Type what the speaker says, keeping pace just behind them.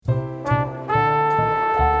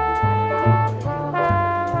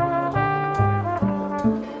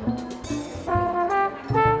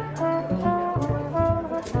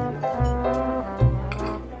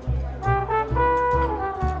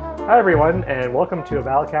everyone, and welcome to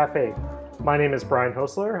Eval Cafe. My name is Brian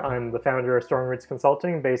Hosler. I'm the founder of Strong Roots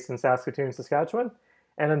Consulting based in Saskatoon, Saskatchewan,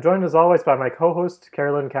 and I'm joined as always by my co-host,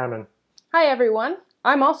 Carolyn Kamen. Hi everyone.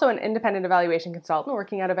 I'm also an independent evaluation consultant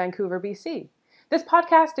working out of Vancouver, BC. This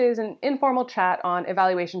podcast is an informal chat on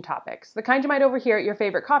evaluation topics, the kind you might overhear at your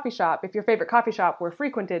favorite coffee shop if your favorite coffee shop were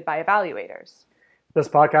frequented by evaluators. This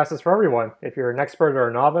podcast is for everyone. If you're an expert or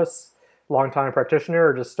a novice, longtime practitioner,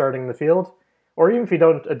 or just starting in the field, or even if you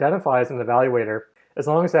don't identify as an evaluator, as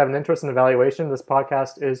long as you have an interest in evaluation, this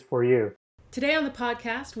podcast is for you. Today on the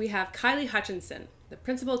podcast, we have Kylie Hutchinson, the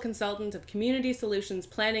Principal Consultant of Community Solutions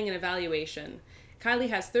Planning and Evaluation. Kylie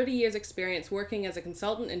has 30 years experience working as a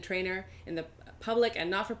consultant and trainer in the public and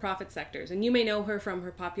not-for-profit sectors, and you may know her from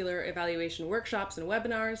her popular evaluation workshops and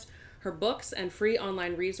webinars, her books and free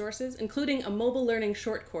online resources, including a mobile learning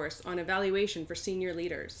short course on evaluation for senior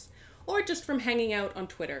leaders, or just from hanging out on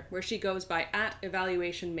Twitter, where she goes by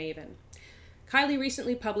 @EvaluationMaven. Kylie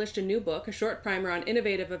recently published a new book, a short primer on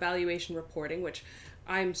innovative evaluation reporting, which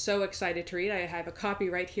I'm so excited to read. I have a copy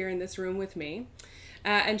right here in this room with me.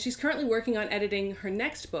 And she's currently working on editing her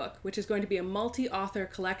next book, which is going to be a multi-author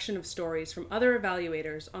collection of stories from other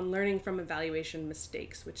evaluators on learning from evaluation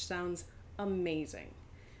mistakes, which sounds amazing.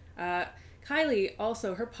 Kylie,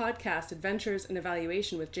 also, her podcast, Adventures in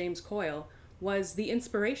Evaluation with James Coyle, was the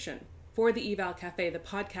inspiration for the Eval Cafe, the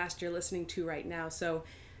podcast you're listening to right now. So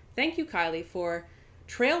thank you, Kylie, for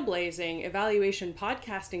trailblazing evaluation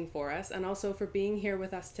podcasting for us and also for being here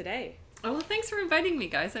with us today. Oh, well, thanks for inviting me,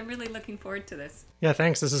 guys. I'm really looking forward to this. Yeah,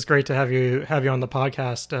 thanks. This is great to have you on the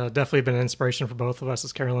podcast. Definitely been an inspiration for both of us,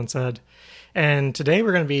 as Carolyn said. And today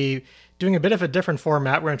we're going to be doing a bit of a different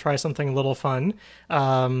format. We're going to try something a little fun.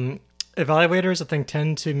 Evaluators, I think,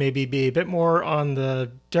 tend to maybe be a bit more on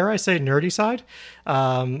the, dare I say, nerdy side.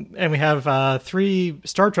 And we have 3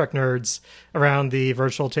 Star Trek nerds around the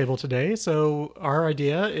virtual table today. So our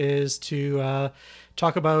idea is to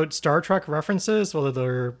talk about Star Trek references, whether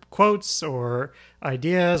they're quotes or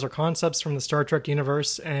ideas or concepts from the Star Trek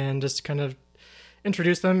universe, and just kind of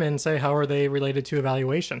introduce them and say how are they related to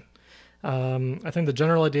evaluation. I think the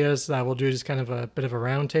general idea is that we'll do just kind of a bit of a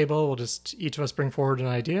round table. We'll just each of us bring forward an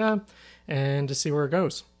idea and just see where it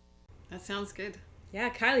goes. That sounds good. Yeah,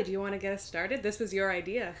 Kylie, do you want to get us started? This was your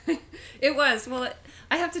idea. It was. Well,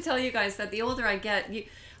 I have to tell you guys that the older I get,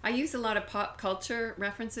 I use a lot of pop culture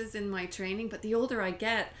references in my training, but the older I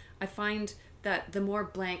get, I find that the more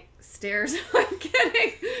blank stares I'm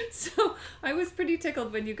getting. So I was pretty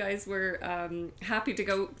tickled when you guys were happy to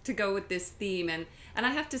go with this theme, and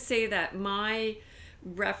I have to say that my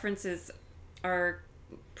references are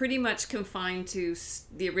pretty much confined to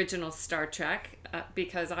the original Star Trek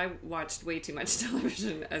because I watched way too much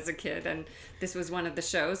television as a kid, and this was one of the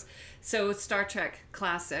shows. So Star Trek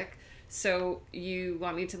Classic. So you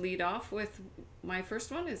want me to lead off with my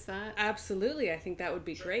first one? Is that? Absolutely. I think that would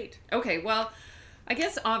be great. Okay. Well, I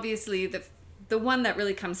guess obviously the one that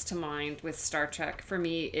really comes to mind with Star Trek for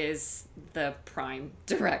me is the Prime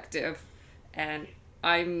Directive. And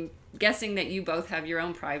I'm guessing that you both have your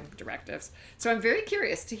own Prime Directives. So I'm very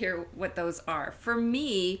curious to hear what those are. For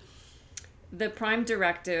me, the Prime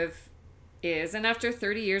Directive is, and after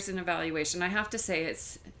 30 years in evaluation, I have to say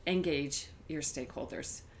it's engage your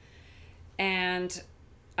stakeholders. And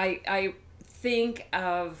I think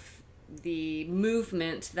of the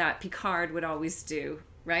movement that Picard would always do,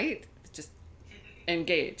 right? Just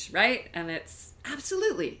engage, right? And it's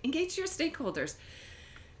absolutely engage your stakeholders.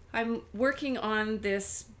 I'm working on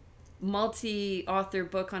this multi-author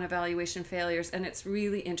book on evaluation failures, and it's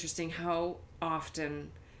really interesting how often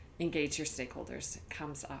engage your stakeholders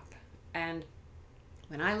comes up. And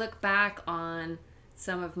when I look back on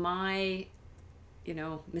some of my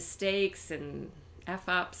mistakes and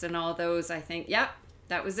F-ups and all those, I think,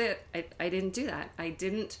 that was it. I didn't do that. I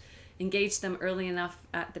didn't engage them early enough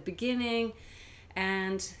at the beginning.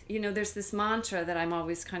 And, there's this mantra that I'm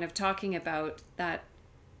always kind of talking about that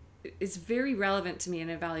is very relevant to me in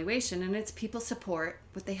evaluation, and it's people support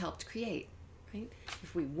what they helped create, right?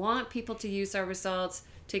 If we want people to use our results,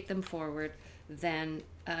 take them forward, then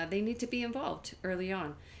they need to be involved early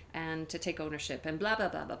on and to take ownership and blah, blah,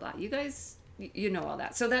 blah, blah, blah. You guys... You know all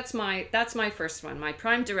that. So that's my first one. My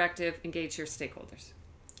Prime Directive, engage your stakeholders.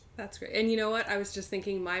 That's great. And you know what? I was just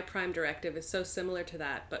thinking my Prime Directive is so similar to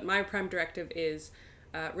that, but my Prime Directive is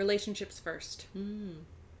relationships first.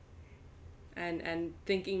 And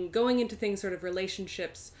thinking, going into things sort of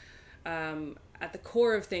relationships at the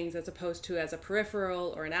core of things as opposed to as a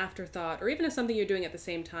peripheral or an afterthought or even as something you're doing at the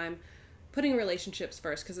same time. Putting relationships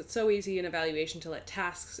first, because it's so easy in evaluation to let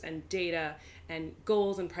tasks and data and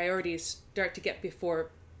goals and priorities start to get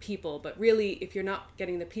before people. But really, if you're not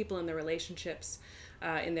getting the people and the relationships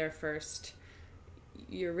in there first,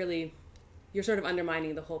 you're sort of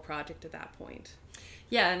undermining the whole project at that point.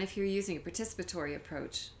 Yeah, and if you're using a participatory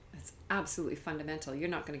approach, it's absolutely fundamental. You're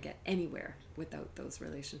not going to get anywhere without those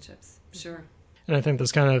relationships. Sure. And I think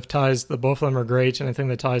this kind of ties, the both of them are great. And I think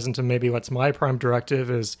that ties into maybe what's my prime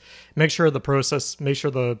directive is make sure the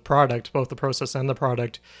product, both the process and the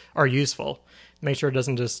product, are useful. Make sure it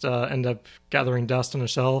doesn't just end up gathering dust on a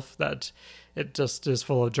shelf, that it just is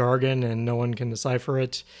full of jargon and no one can decipher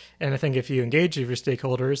it. And I think if you engage with your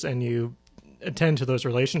stakeholders and you attend to those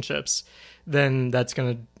relationships, then that's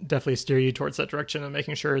going to definitely steer you towards that direction and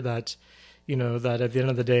making sure that, that at the end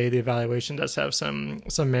of the day, the evaluation does have some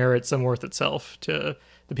merit, some worth itself to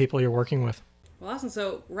the people you're working with. Well, awesome.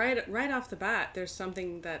 So right off the bat, there's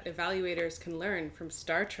something that evaluators can learn from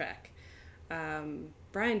Star Trek.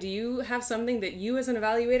 Brian, do you have something that you as an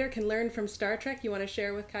evaluator can learn from Star Trek you want to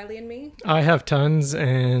share with Kylie and me? I have tons,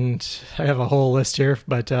 and I have a whole list here,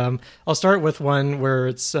 but I'll start with one where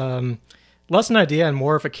it's less an idea and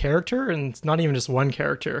more of a character, and it's not even just one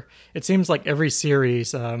character. It seems like every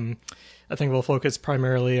series, I think we'll focus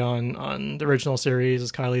primarily on the original series,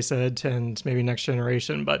 as Kylie said, and maybe Next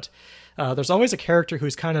Generation, but there's always a character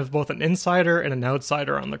who's kind of both an insider and an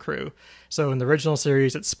outsider on the crew. So in the original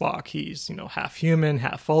series, it's Spock. He's, half human,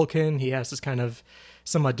 half Vulcan. He has this kind of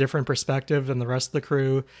somewhat different perspective than the rest of the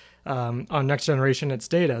crew. On Next Generation, it's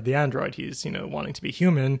Data, the android. He's, wanting to be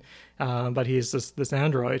human, but he's this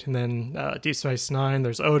android. And then Deep Space Nine,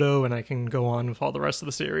 there's Odo, and I can go on with all the rest of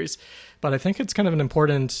the series. But I think it's kind of an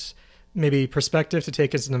important maybe perspective to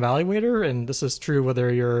take as an evaluator, and this is true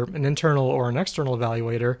whether you're an internal or an external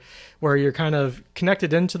evaluator, where you're kind of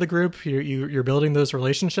connected into the group, you're building those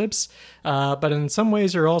relationships, but in some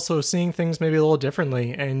ways you're also seeing things maybe a little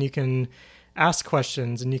differently, and you can ask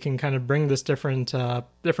questions and you can kind of bring this different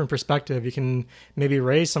perspective. You can maybe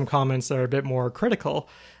raise some comments that are a bit more critical,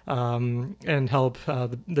 and help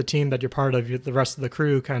the team that you're part of, the rest of the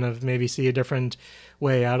crew, kind of maybe see a different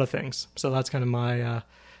way out of things. So that's kind of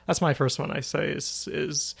that's my first one, I say,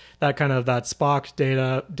 is that kind of that Spock,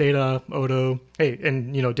 Data, Odo. Hey,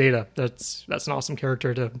 and Data. That's an awesome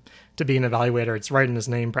character to be an evaluator. It's right in his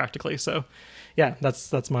name practically. So, yeah,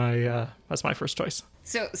 that's my first choice.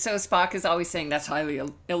 So Spock is always saying that's highly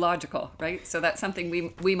illogical, right? So that's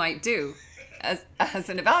something we might do as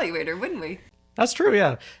an evaluator, wouldn't we? That's true,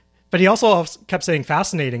 yeah. But he also kept saying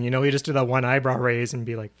fascinating. He just do that one eyebrow raise and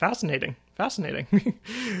be like, fascinating.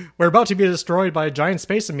 We're about to be destroyed by a giant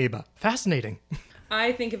space amoeba. Fascinating.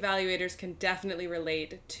 I think evaluators can definitely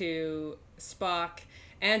relate to Spock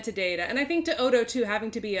and to Data. And I think to Odo, too, having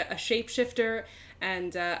to be a shapeshifter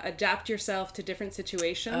and adapt yourself to different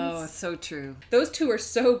situations. Oh, so true. Those two are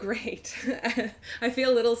so great. I feel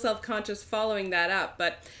a little self-conscious following that up,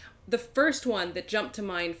 but the first one that jumped to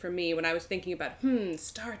mind for me when I was thinking about,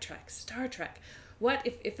 Star Trek. What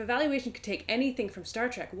if evaluation could take anything from Star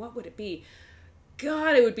Trek, what would it be?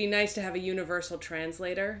 God, it would be nice to have a universal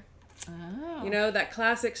translator. Oh. That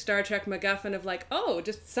classic Star Trek MacGuffin of like,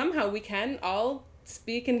 just somehow we can all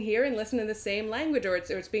speak and hear and listen in the same language, or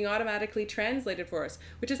it's being automatically translated for us,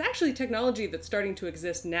 which is actually technology that's starting to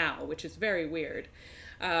exist now, which is very weird.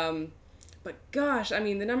 But gosh,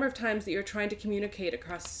 the number of times that you're trying to communicate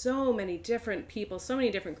across so many different people, so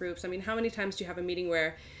many different groups. How many times do you have a meeting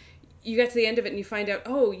where you get to the end of it and you find out,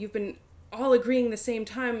 you've been all agreeing the same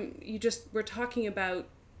time, we're talking about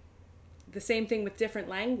the same thing with different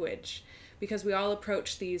language, because we all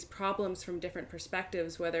approach these problems from different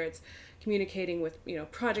perspectives, whether it's communicating with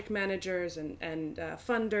project managers and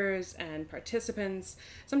funders and participants,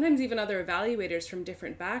 sometimes even other evaluators from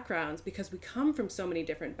different backgrounds, because we come from so many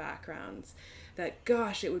different backgrounds that,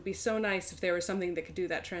 gosh, it would be so nice if there was something that could do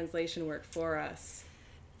that translation work for us.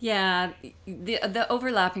 Yeah, the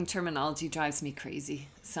overlapping terminology drives me crazy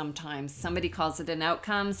sometimes. Somebody calls it an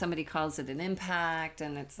outcome, somebody calls it an impact,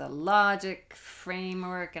 and it's a logic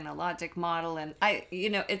framework and a logic model, and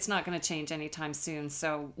it's not going to change anytime soon.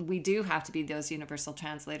 So we do have to be those universal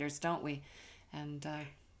translators, don't we? And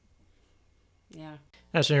yeah.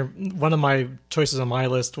 Actually, one of my choices on my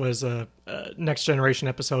list was a Next Generation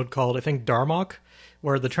episode called, I think, Darmok,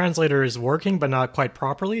 where the translator is working but not quite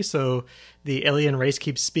properly. So the alien race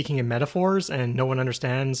keeps speaking in metaphors and no one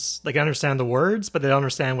understands. They can understand the words, but they don't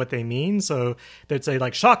understand what they mean. So they'd say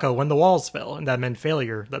like Shaka when the walls fell, and that meant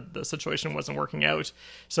failure, that the situation wasn't working out.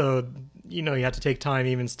 So, you have to take time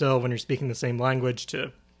even still when you're speaking the same language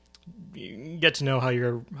to get to know how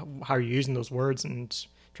you're using those words and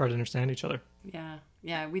try to understand each other.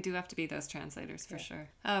 Yeah, we do have to be those translators for sure.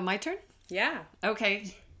 My turn? Yeah.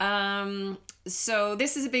 Okay. So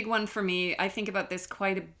this is a big one for me. I think about this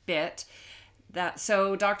quite a bit.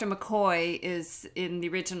 So Dr. McCoy is in the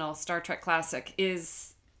original Star Trek Classic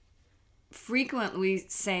is frequently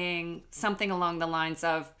saying something along the lines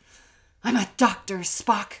of, "I'm a doctor,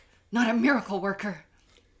 Spock, not a miracle worker."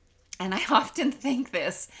 And I often think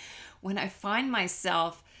this when I find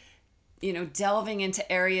myself, delving into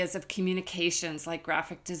areas of communications like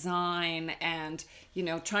graphic design and,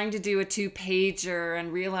 trying to do a 2-pager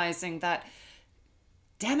and realizing that,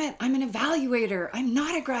 damn it, I'm an evaluator. I'm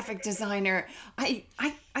not a graphic designer. I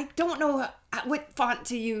don't know what font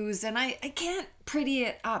to use, and I can't pretty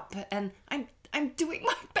it up, and I'm doing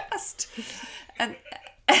my best. And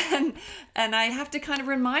I have to kind of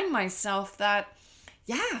remind myself that,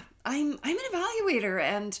 yeah, I'm an evaluator,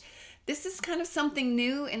 and this is kind of something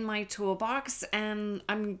new in my toolbox, and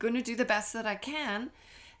I'm going to do the best that I can.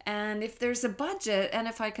 And if there's a budget and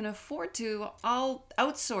if I can afford to, I'll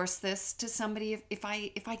outsource this to somebody if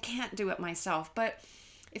I can't do it myself. But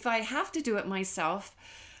if I have to do it myself,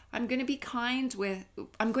 I'm going to be kind with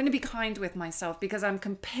myself, because I'm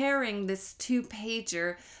comparing this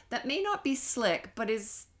 2-pager that may not be slick but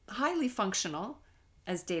is highly functional,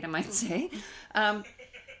 as Data might say.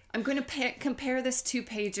 I'm going to compare this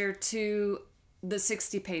 2-pager to the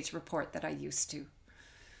 60-page report that I used to.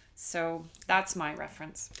 So that's my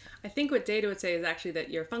reference. I think what Data would say is actually that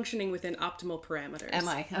you're functioning within optimal parameters. Am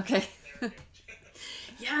I? Okay.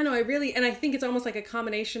 Yeah, no, I think it's almost like a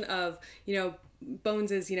combination of,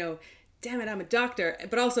 Bones is, damn it, I'm a doctor,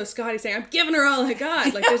 but also Scotty saying, I'm giving her all I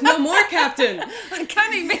got. Like, there's no more, Captain. I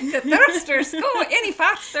can't even make the thrusters go any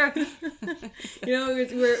faster.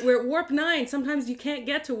 We're at warp 9. Sometimes you can't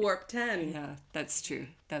get to warp 10. Yeah, that's true.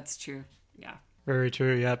 Yeah. Very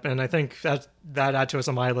true. Yep. And I think that actually was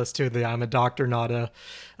on my list too. I'm a doctor, not a.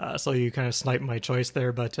 So you kind of sniped my choice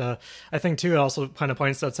there, but I think too it also kind of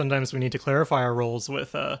points that sometimes we need to clarify our roles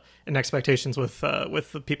with and expectations with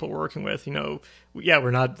the people we're working with.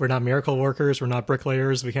 We're not miracle workers. We're not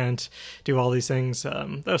bricklayers. We can't do all these things.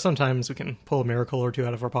 Though sometimes we can pull a miracle or two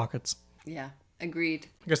out of our pockets. Yeah. Agreed.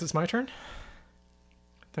 I guess it's my turn.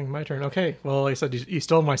 I think my turn. Okay. Well, like I said, you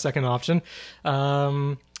stole my second option.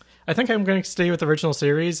 I think I'm going to stay with the original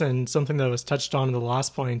series and something that was touched on in the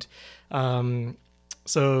last point.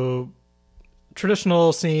 So,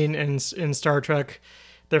 traditional scene in Star Trek,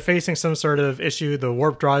 they're facing some sort of issue. The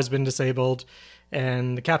warp drive's been disabled,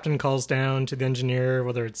 and the captain calls down to the engineer,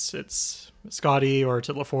 whether it's Scotty or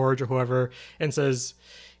to LaForge or whoever, and says,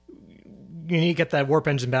 "You need to get that warp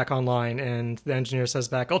engine back online." And the engineer says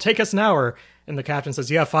back, "It'll take us an hour." And the captain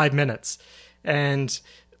says, "You have 5 minutes." And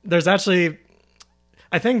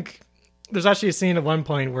I think there's actually a scene at one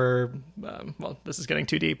point where, this is getting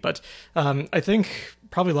too deep, but I think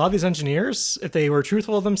probably a lot of these engineers, if they were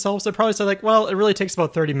truthful to themselves, they'd probably say like, well, it really takes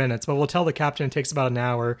about 30 minutes, but we'll tell the captain it takes about an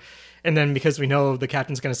hour. And then because we know the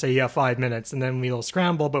captain's going to say, yeah, 5 minutes, and then we'll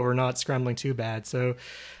scramble, but we're not scrambling too bad. So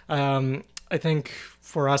I think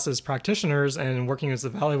for us as practitioners and working as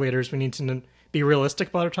evaluators, we need to be realistic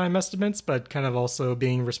about our time estimates, but kind of also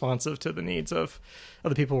being responsive to the needs of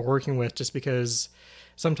the people we're working with, just because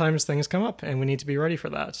sometimes things come up and we need to be ready for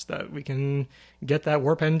that we can get that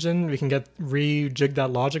warp engine, we can rejig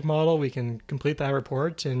that logic model, we can complete that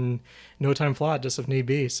report in no time flat, just if need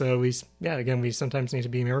be. So we sometimes need to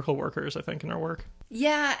be miracle workers, I think, in our work.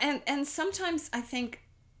 Yeah. And sometimes I think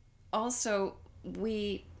also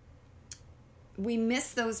we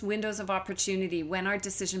miss those windows of opportunity when our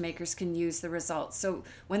decision makers can use the results. So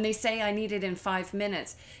when they say I need it in 5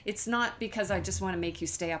 minutes, it's not because I just want to make you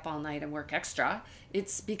stay up all night and work extra.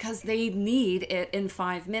 It's because they need it in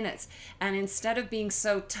 5 minutes. And instead of being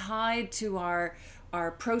so tied to our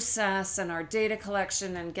process and our data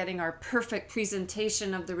collection and getting our perfect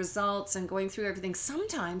presentation of the results and going through everything,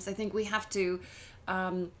 sometimes I think we have to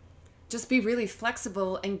just be really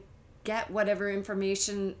flexible and get whatever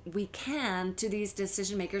information we can to these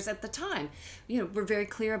decision makers at the time. We're very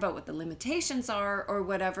clear about what the limitations are or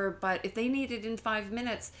whatever, but if they need it in 5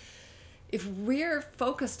 minutes, if we're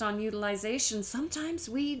focused on utilization, sometimes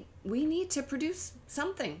we need to produce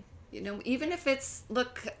something, even if it's,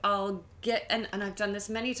 look, I'll get, and I've done this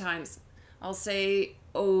many times, I'll say,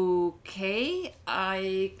 okay,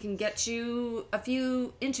 I can get you a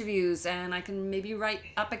few interviews and I can maybe write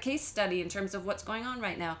up a case study in terms of what's going on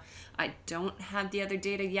right now. I don't have the other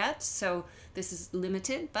data yet, so this is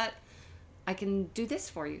limited, but I can do this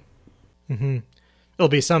for you. Mm-hmm. It'll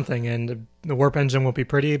be something, and the warp engine won't be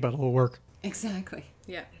pretty, but it'll work. Exactly.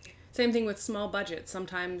 Yeah. Same thing with small budgets.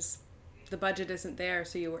 Sometimes the budget isn't there,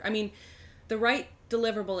 so the right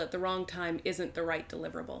deliverable at the wrong time isn't the right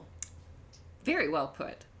deliverable. Very well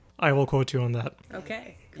put. I will quote you on that.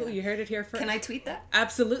 Okay, cool. You heard it here first. Can I tweet that?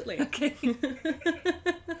 Absolutely. Okay.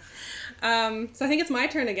 So I think it's my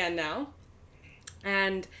turn again now.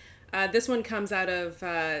 And this one comes out of,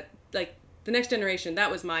 like, The Next Generation.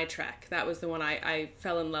 That was my trek. That was the one I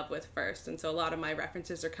fell in love with first. And so a lot of my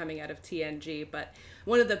references are coming out of TNG. But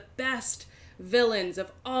one of the best villains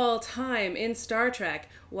of all time in Star Trek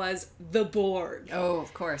was the Borg. Oh,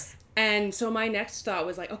 of course. And so my next thought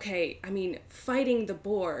was like, okay, I mean, fighting the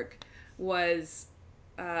Borg was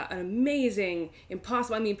an amazing,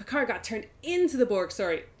 impossible. I mean, Picard got turned into the Borg.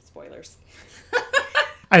 Sorry, spoilers.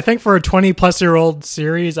 I think for a 20-plus-year-old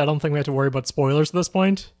series, I don't think we have to worry about spoilers at this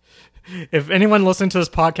point. If anyone listening to this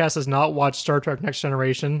podcast has not watched Star Trek Next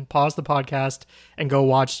Generation, pause the podcast and go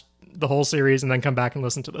watch the whole series and then come back and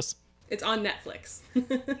listen to this. It's on Netflix.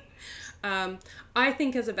 I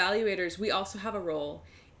think as evaluators, we also have a role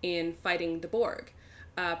in fighting the Borg,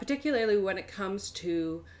 particularly when it comes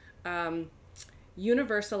to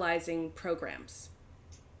universalizing programs.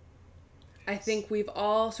 I think we've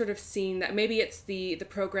all sort of seen that maybe it's the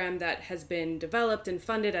program that has been developed and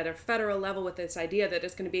funded at a federal level with this idea that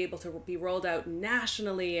it's going to be able to be rolled out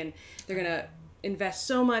nationally, and they're going to invest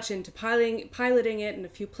so much into piloting it in a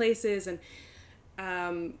few places, and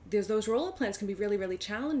those rollout plans can be really, really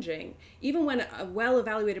challenging. Even when a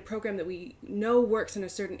well-evaluated program that we know works in a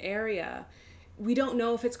certain area, we don't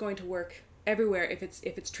know if it's going to work everywhere, if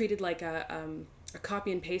it's treated like a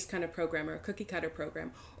copy and paste kind of program or a cookie cutter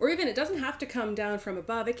program. Or even it doesn't have to come down from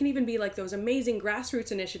above. It can even be like those amazing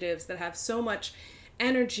grassroots initiatives that have so much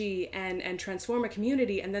energy and transform a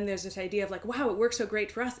community, and then there's this idea of like, wow, it works so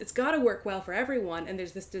great for us, it's got to work well for everyone, and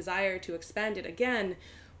there's this desire to expand it again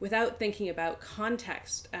without thinking about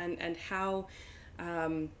context and how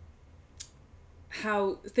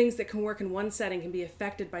things that can work in one setting can be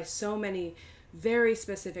affected by so many very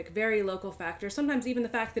specific, very local factors. Sometimes even the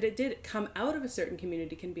fact that it did come out of a certain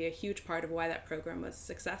community can be a huge part of why that program was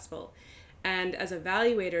successful. And as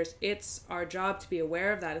evaluators, it's our job to be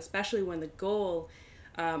aware of that, especially when the goal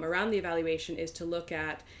around the evaluation is to look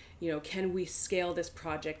at, can we scale this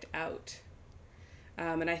project out?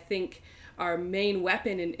 And I think our main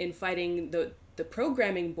weapon in fighting the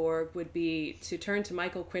programming Borg would be to turn to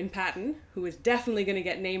Michael Quinn Patton, who is definitely going to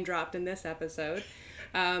get name dropped in this episode,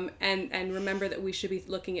 and remember that we should be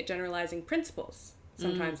looking at generalizing principles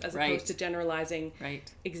sometimes as opposed to generalizing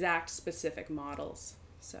exact specific models.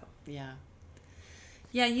 So yeah,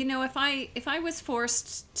 if I was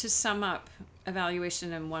forced to sum up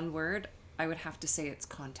evaluation in one word, I would have to say it's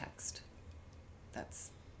context.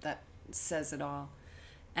 That says it all.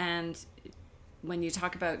 And when you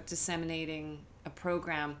talk about disseminating a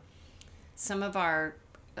program, some of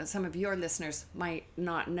your listeners might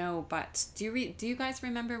not know, but do you guys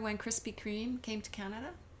remember when Krispy Kreme came to Canada?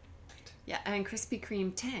 Yeah, and Krispy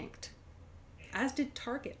Kreme tanked. As did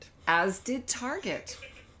Target.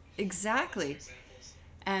 Exactly.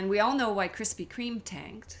 And we all know why Krispy Kreme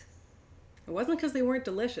tanked. It wasn't because they weren't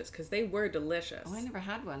delicious, because they were delicious. Oh, I never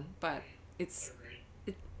had one, but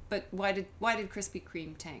but why did Krispy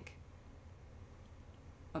Kreme tank?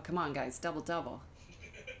 Oh, come on, guys, double.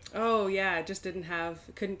 Oh yeah, it just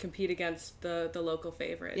couldn't compete against the local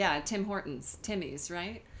favorite. Yeah, Timmy's,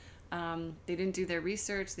 right? They didn't do their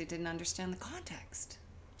research. They didn't understand the context.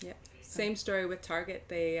 Yeah. Same story with Target.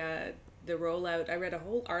 They the rollout. I read a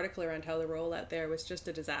whole article around how the rollout there was just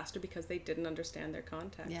a disaster because they didn't understand their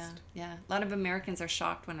context. Yeah. A lot of Americans are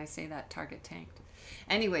shocked when I say that Target tanked.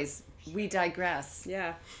 Anyways, we digress.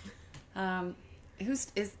 Yeah.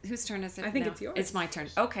 Whose turn is it? I think now? It's yours. It's my turn.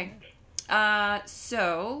 Okay.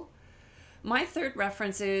 So my third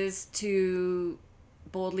reference is to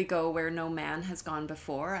Boldly Go Where No Man Has Gone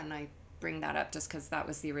Before, and I bring that up just because that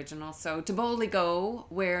was the original. So to boldly go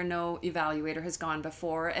where no evaluator has gone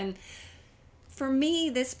before. And for me,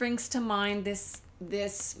 this brings to mind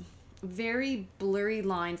this very blurry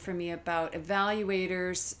line for me about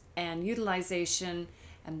evaluators and utilization,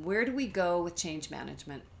 and where do we go with change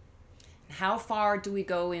management? How far do we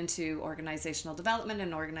go into organizational development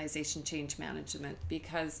and organization change management?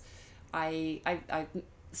 Because I've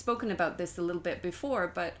spoken about this a little bit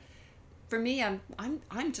before, but for me, I'm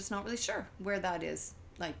just not really sure where that is.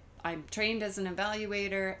 Like, I'm trained as an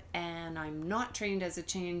evaluator, and I'm not trained as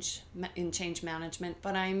change management,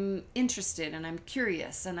 but I'm interested and I'm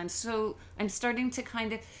curious, and I'm starting to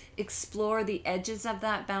kind of explore the edges of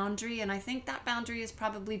that boundary, and I think that boundary is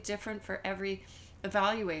probably different for every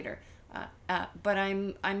evaluator. But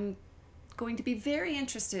I'm going to be very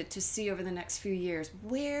interested to see over the next few years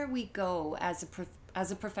where we go as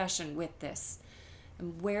a profession with this,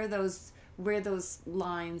 and where those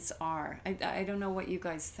lines are. I don't know what you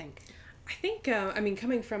guys think. I think, I mean,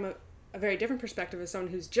 coming from a very different perspective as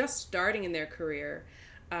someone who's just starting in their career,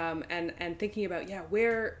 and thinking about,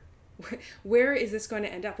 where is this going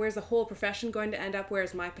to end up? Where's the whole profession going to end up?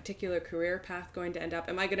 Where's my particular career path going to end up?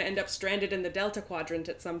 Am I going to end up stranded in the Delta Quadrant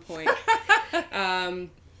at some point?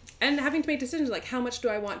 And having to make decisions like, how much do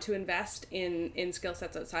I want to invest in skill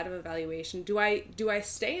sets outside of evaluation? Do I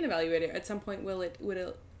stay an evaluator? At some point,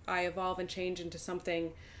 would I evolve and change into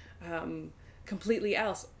something completely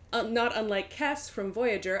else? Not unlike Kes from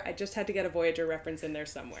Voyager. I just had to get a Voyager reference in there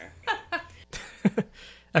somewhere.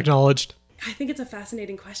 Acknowledged. I think it's a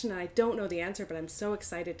fascinating question, and I don't know the answer, but I'm so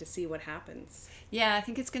excited to see what happens. Yeah, I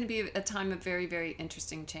think it's going to be a time of very, very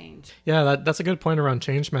interesting change. Yeah, that's a good point around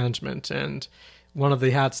change management. And one of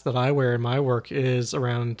the hats that I wear in my work is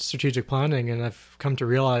around strategic planning. And I've come to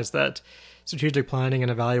realize that strategic planning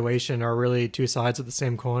and evaluation are really two sides of the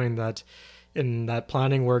same coin, that in that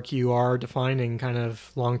planning work, you are defining kind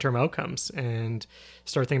of long-term outcomes and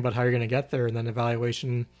start thinking about how you're going to get there. And then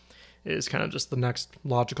evaluation is kind of just the next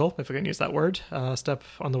logical, if I can use that word, step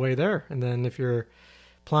on the way there. And then if you're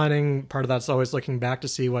planning, part of that's always looking back to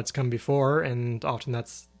see what's come before, and often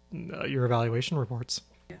that's your evaluation reports.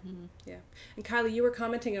 Yeah. Yeah. And Kylie, you were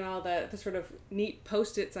commenting on all the sort of neat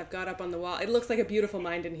Post-its I've got up on the wall. It looks like a beautiful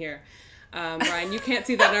mind in here. Brian, you can't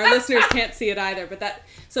see that, and our listeners can't see it either.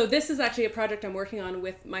 So this is actually a project I'm working on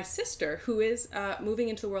with my sister, who is moving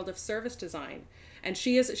into the world of service design. And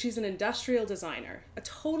she's an industrial designer, a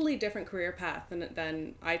totally different career path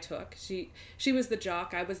than I took. She was the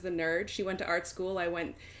jock, I was the nerd. She went to art school, I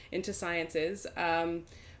went into sciences.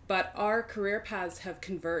 But our career paths have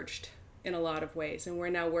converged in a lot of ways, and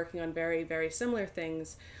we're now working on very, very similar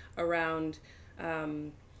things around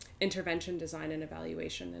intervention design and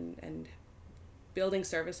evaluation and building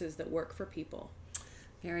services that work for people.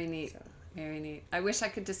 Very neat. So. Very neat. I wish I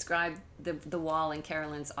could describe the wall in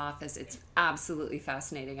Carolyn's office. It's absolutely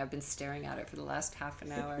fascinating. I've been staring at it for the last half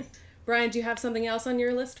an hour. Brian, do you have something else on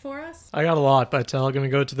your list for us? I got a lot, but I'm going to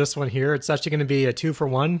go to this one here. It's actually going to be a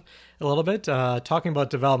 2-for-1 a little bit, talking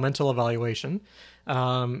about developmental evaluation.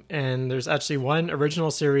 And there's actually one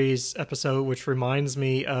original series episode which reminds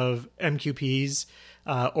me of MQP's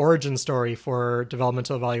origin story for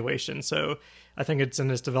developmental evaluation. So I think it's in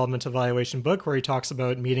his developmental evaluation book where he talks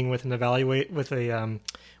about meeting with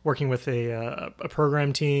working with a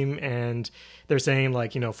program team, and they're saying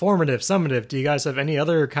like, formative, summative. Do you guys have any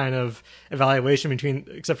other kind of evaluation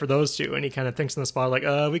except for those two? And he kind of thinks on the spot like,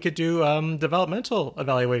 we could do developmental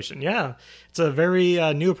evaluation. Yeah, it's a very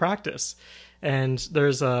new practice. And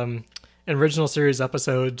there's an original series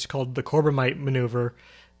episode called the Corbomite Maneuver,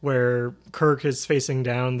 where Kirk is facing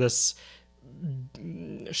down this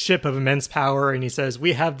ship of immense power, and he says,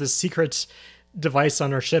 we have this secret device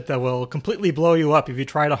on our ship that will completely blow you up if you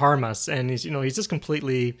try to harm us. And he's just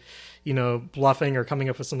completely bluffing or coming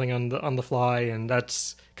up with something on the fly. And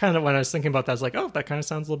that's kind of when I was thinking about that, I was like, oh, that kind of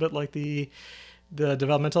sounds a little bit like the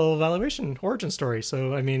developmental evaluation origin story.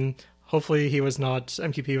 So I mean, hopefully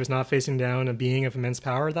MQP was not facing down a being of immense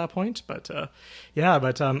power at that point. But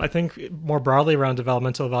I think more broadly around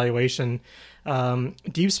developmental evaluation,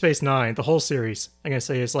 Deep Space Nine, the whole series, I'm going to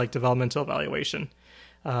say, is like developmental evaluation.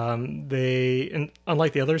 Unlike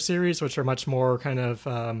the other series, which are much more kind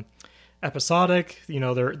of episodic,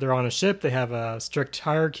 they're on a ship, they have a strict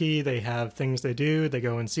hierarchy, they have things they do, they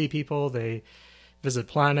go and see people, they visit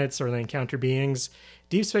planets, or they encounter beings.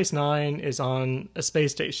 Deep Space Nine is on a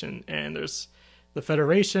space station, and there's the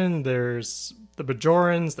Federation, there's the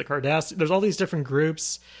Bajorans, the Cardassians, there's all these different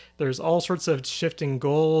groups, there's all sorts of shifting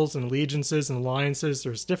goals and allegiances and alliances,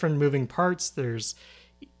 there's different moving parts, there's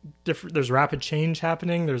rapid change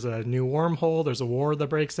happening, there's a new wormhole, there's a war that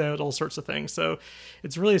breaks out, all sorts of things. So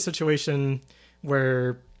it's really a situation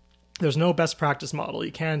where there's no best practice model.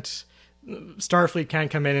 Starfleet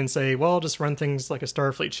can't come in and say, well, just run things like a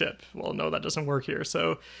Starfleet ship. Well, no, that doesn't work here.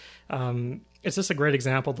 So it's just a great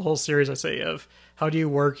example, the whole series, I say, of how do you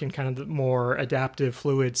work in kind of the more adaptive,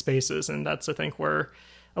 fluid spaces. And that's, I think, where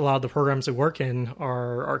a lot of the programs we work in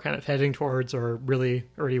are kind of heading towards, or really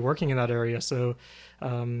already working in that area. So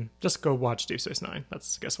just go watch Deep Space Nine.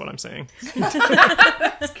 That's, I guess, what I'm saying.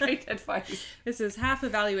 That's great advice. This is half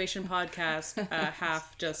evaluation podcast,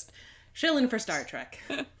 half just shilling for Star Trek.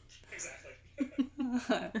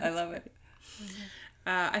 I love it.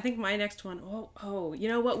 I think my next one, you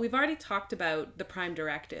know what? We've already talked about the Prime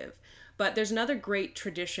Directive, but there's another great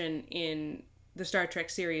tradition in the Star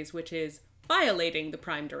Trek series, which is violating the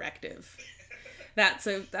Prime Directive.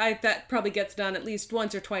 That probably gets done at least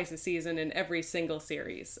once or twice a season in every single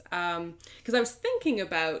series. Because I was thinking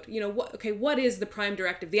about, what is the Prime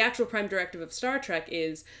Directive? The actual Prime Directive of Star Trek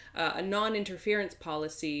is a non-interference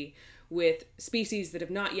policy with species that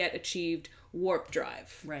have not yet achieved warp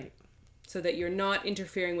drive. Right. So that you're not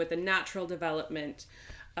interfering with the natural development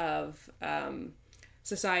of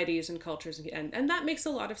societies and cultures. And that makes a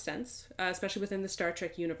lot of sense, especially within the Star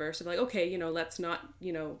Trek universe of like, okay, you know, let's not,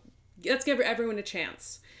 you know, let's give everyone a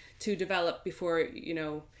chance to develop before, you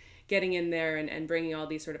know, getting in there and bringing all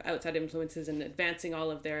these sort of outside influences and advancing all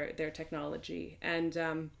of their technology. And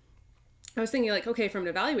I was thinking like, okay, from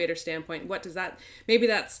an evaluator standpoint, what does that,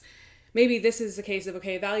 maybe this is a case of,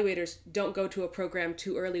 okay, evaluators don't go to a program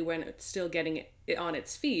too early when it's still getting it on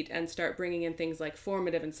its feet and start bringing in things like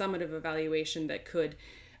formative and summative evaluation that could,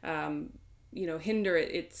 you know, hinder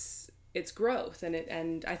its growth.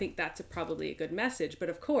 And I think that's probably a good message. But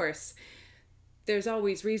of course, there's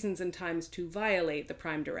always reasons and times to violate the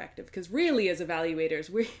Prime Directive, because really as evaluators,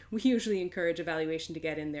 we usually encourage evaluation to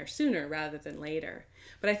get in there sooner rather than later.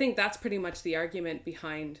 But I think that's pretty much the argument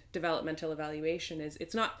behind developmental evaluation is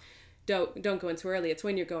it's not don't go in too early. It's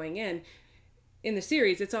when you're going in the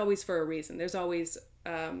series, it's always for a reason. There's always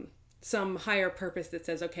some higher purpose that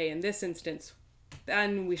says, okay, in this instance,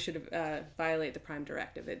 then we should violate the Prime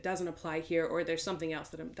Directive. It doesn't apply here, or there's something else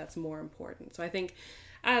that's more important. So I think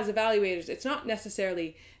as evaluators, it's not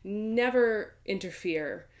necessarily never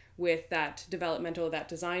interfere with that developmental, that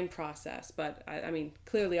design process. But I mean,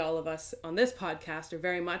 clearly all of us on this podcast are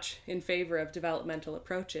very much in favor of developmental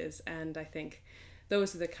approaches. And I think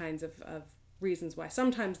those are the kinds of reasons why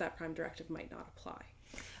sometimes that Prime Directive might not apply.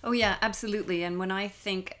 Oh yeah, absolutely. And when I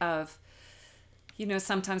think of, you know,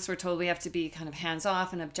 sometimes we're told we have to be kind of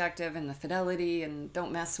hands-off and objective and the fidelity and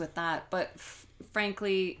don't mess with that. But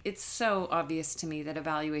frankly, it's so obvious to me that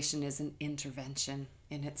evaluation is an intervention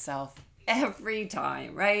in itself every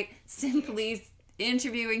time, right? Simply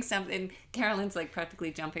interviewing something. Carolyn's like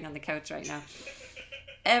practically jumping on the couch right now.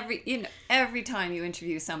 Every time you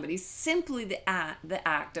interview somebody, simply the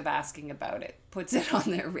act of asking about it puts it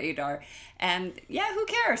on their radar. And yeah, who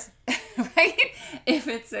cares, right? If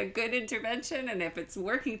it's a good intervention and if it's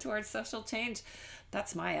working towards social change,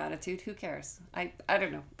 that's my attitude. Who cares? I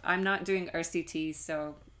don't know. I'm not doing RCT,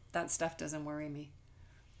 so that stuff doesn't worry me.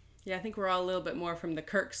 Yeah, I think we're all a little bit more from the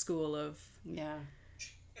Kirk school of yeah,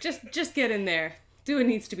 just get in there, do what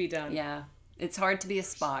needs to be done. Yeah, it's hard to be a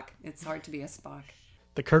Spock.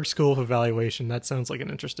 The Kirk School of Evaluation. That sounds like an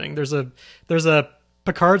interesting. There's a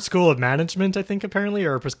Picard School of Management, I think, apparently,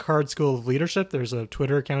 or a Picard School of Leadership. There's a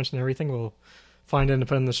Twitter account and everything. We'll find it and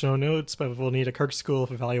put in the show notes. But we'll need a Kirk School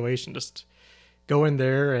of Evaluation. Just go in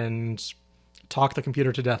there and talk the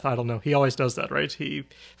computer to death. I don't know. He always does that, right? He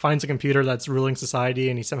finds a computer that's ruling society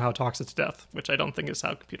and he somehow talks it to death, which I don't think is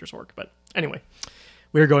how computers work. But anyway,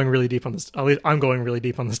 we're going really deep on this. At least I'm going really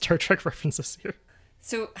deep on the Star Trek references here.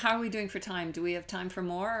 So how are we doing for time? Do we have time for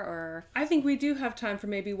more, or? I think we do have time for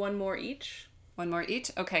maybe one more each. One more each?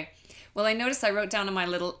 Okay. Well, I noticed I wrote down on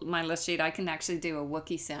my list sheet I can actually do a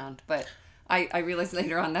Wookiee sound, but I realized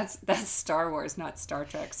later on that's Star Wars, not Star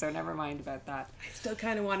Trek, so never mind about that. I still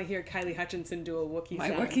kind of want to hear Kylie Hutchinson do a Wookiee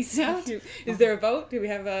sound. My Wookiee sound? Is there a vote? Do we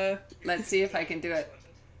have a... Let's see if I can do it.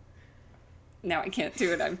 No, I can't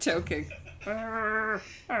do it. I'm choking.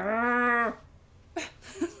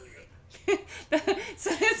 So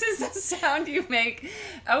this is the sound you make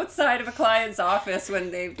outside of a client's office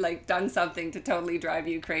when they've like done something to totally drive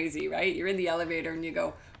you crazy, right? You're in the elevator and you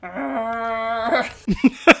go That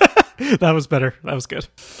was better. That was good.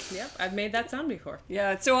 Yep, I've made that sound before.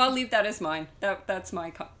 Yeah, so I'll leave that as mine. That's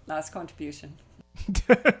my last contribution.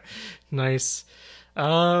 Nice.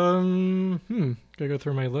 Gotta go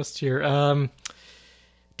through my list here.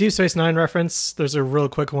 Deep Space Nine reference. There's a real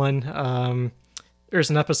quick one. There's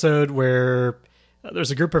an episode where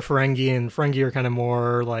there's a group of Ferengi, and Ferengi are kind of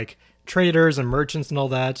more like traders and merchants and all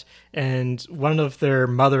that. And one of their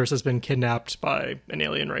mothers has been kidnapped by an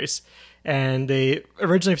alien race. And they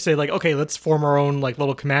originally say like, okay, let's form our own like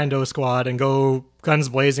little commando squad and go guns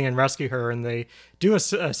blazing and rescue her. And they do a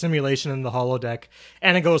simulation in the holodeck,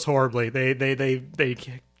 and it goes horribly. They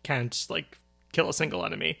can't like kill a single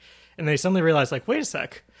enemy. And they suddenly realize like, wait a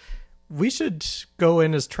sec. We should go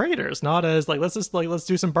in as traders, not as like, let's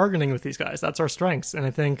do some bargaining with these guys. That's our strengths. And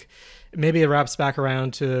I think maybe it wraps back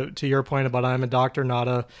around to your point about I'm a doctor, not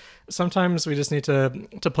a, sometimes we just need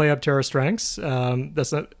to play up to our strengths.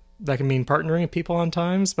 That can mean partnering with people on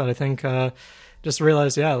times, but I think, just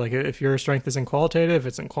realize, yeah, like if your strength is in qualitative,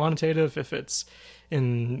 it's in quantitative, if it's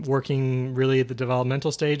in working really at the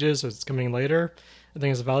developmental stages, or it's coming later. I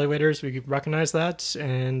think as evaluators, we recognize that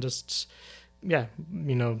and just, yeah,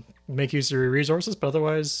 you know, make use of your resources, but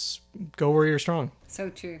otherwise go where you're strong. So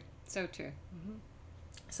true. So true. Mm-hmm.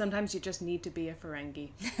 Sometimes you just need to be a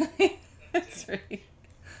Ferengi. That's right.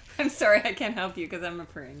 I'm sorry, I can't help you because I'm a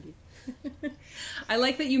Ferengi. I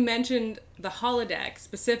like that you mentioned the holodeck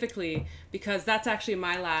specifically, because that's actually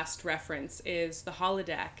my last reference is the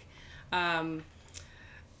holodeck. I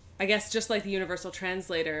guess just like the universal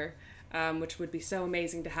translator, which would be so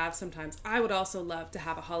amazing to have sometimes, I would also love to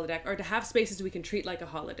have a holodeck, or to have spaces we can treat like a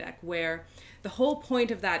holodeck, where the whole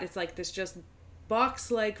point of that is like this just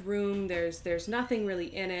box-like room. There's nothing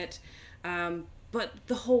really in it, but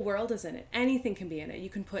the whole world is in it. Anything can be in it. You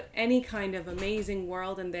can put any kind of amazing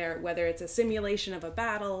world in there, whether it's a simulation of a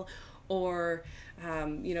battle or,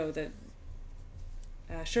 the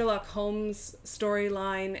Sherlock Holmes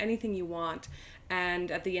storyline, anything you want.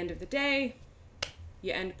 And at the end of the day,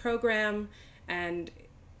 you end program and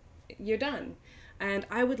you're done. And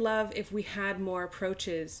I would love if we had more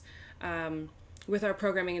approaches with our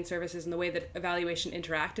programming and services and the way that evaluation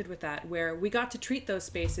interacted with that, where we got to treat those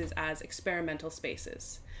spaces as experimental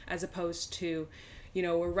spaces, as opposed to,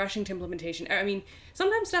 we're rushing to implementation. I mean,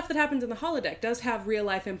 sometimes stuff that happens in the holodeck does have real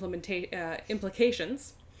life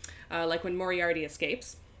implications, like when Moriarty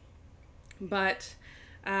escapes. But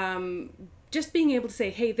just being able to say,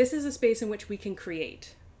 hey, this is a space in which we can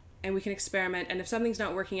create and we can experiment, and if something's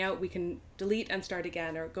not working out, we can delete and start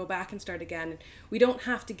again, or go back and start again. We don't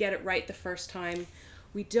have to get it right the first time.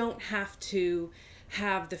 We don't have to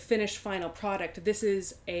have the finished final product. This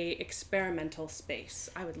is a experimental space.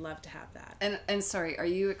 I would love to have that. And sorry, are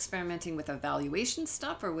you experimenting with evaluation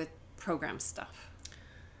stuff or with program stuff?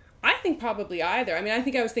 I think probably either. I mean, I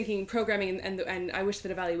think I was thinking programming, and I wish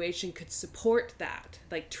that evaluation could support that,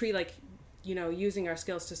 using our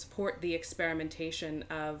skills to support the experimentation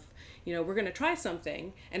of, we're going to try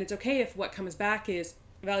something, and it's okay if what comes back is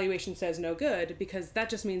evaluation says no good, because that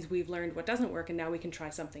just means we've learned what doesn't work and now we can try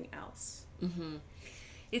something else. Mm-hmm.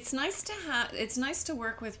 It's nice to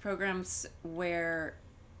work with programs where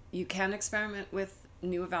you can experiment with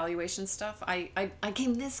new evaluation stuff. I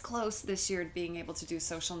came this close this year to being able to do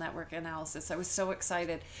social network analysis. I was so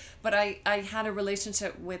excited. But I had a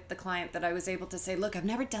relationship with the client that I was able to say, look, I've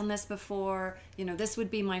never done this before. This would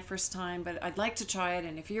be my first time, but I'd like to try it.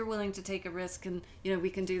 And if you're willing to take a risk, and, we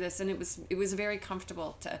can do this. And it was very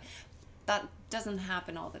comfortable that doesn't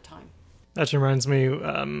happen all the time. That reminds me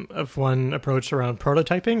of one approach around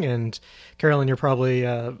prototyping, and Carolyn, you're probably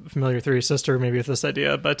familiar through your sister maybe with this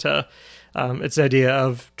idea, but it's the idea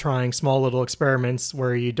of trying small little experiments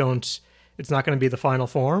where it's not going to be the final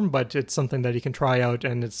form, but it's something that you can try out,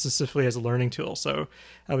 and it's specifically as a learning tool. So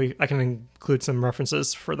I can include some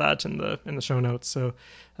references for that in the show notes. So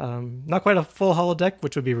not quite a full holodeck,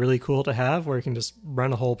 which would be really cool to have, where you can just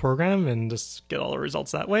run a whole program and just get all the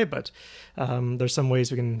results that way. But there's some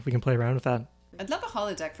ways we can play around with that. I'd love a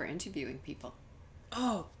holodeck for interviewing people.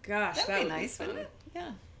 Oh gosh, that would be nice, wouldn't it?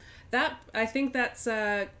 Yeah. I think that's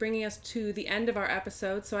bringing us to the end of our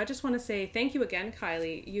episode. So I just want to say thank you again,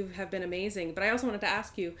 Kylie. You have been amazing. But I also wanted to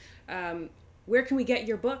ask you, where can we get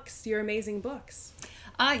your books, your amazing books?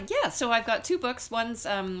 So I've got 2 books. One's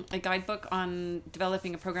a guidebook on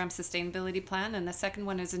developing a program sustainability plan, and the second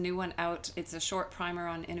one is a new one out. It's a short primer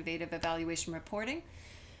on innovative evaluation reporting.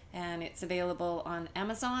 And it's available on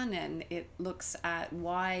Amazon, and it looks at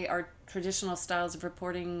why our traditional styles of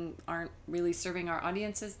reporting aren't really serving our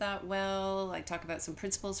audiences that well. I talk about some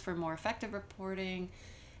principles for more effective reporting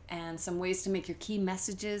and some ways to make your key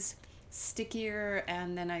messages stickier,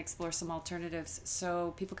 and then I explore some alternatives.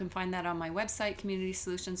 So people can find that on my website,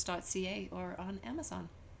 communitysolutions.ca, or on Amazon.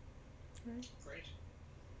 Great.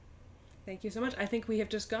 Thank you so much. I think we have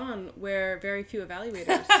just gone where very few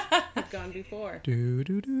evaluators have gone before.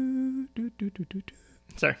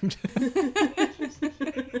 Sorry.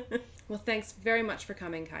 Well, thanks very much for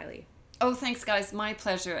coming, Kylie. Oh, thanks, guys. My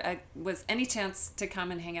pleasure. Any chance to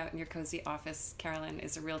come and hang out in your cozy office, Carolyn,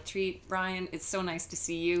 is a real treat. Brian, it's so nice to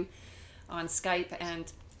see you on Skype,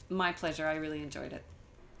 and my pleasure. I really enjoyed it.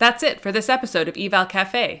 That's it for this episode of Eval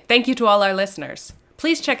Cafe. Thank you to all our listeners.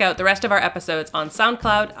 Please check out the rest of our episodes on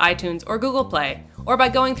SoundCloud, iTunes, or Google Play, or by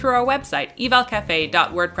going through our website,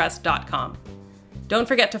 evalcafe.wordpress.com. Don't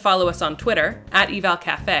forget to follow us on Twitter,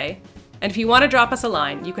 @evalcafe, and if you want to drop us a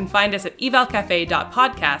line, you can find us at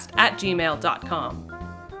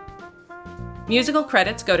evalcafe.podcast@gmail.com. Musical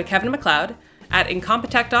credits go to Kevin MacLeod at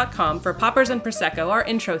incompetech.com for Poppers and Prosecco, our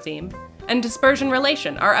intro theme, and Dispersion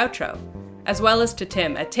Relation, our outro, as well as to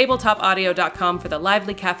Tim at tabletopaudio.com for the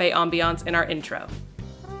lively cafe ambiance in our intro.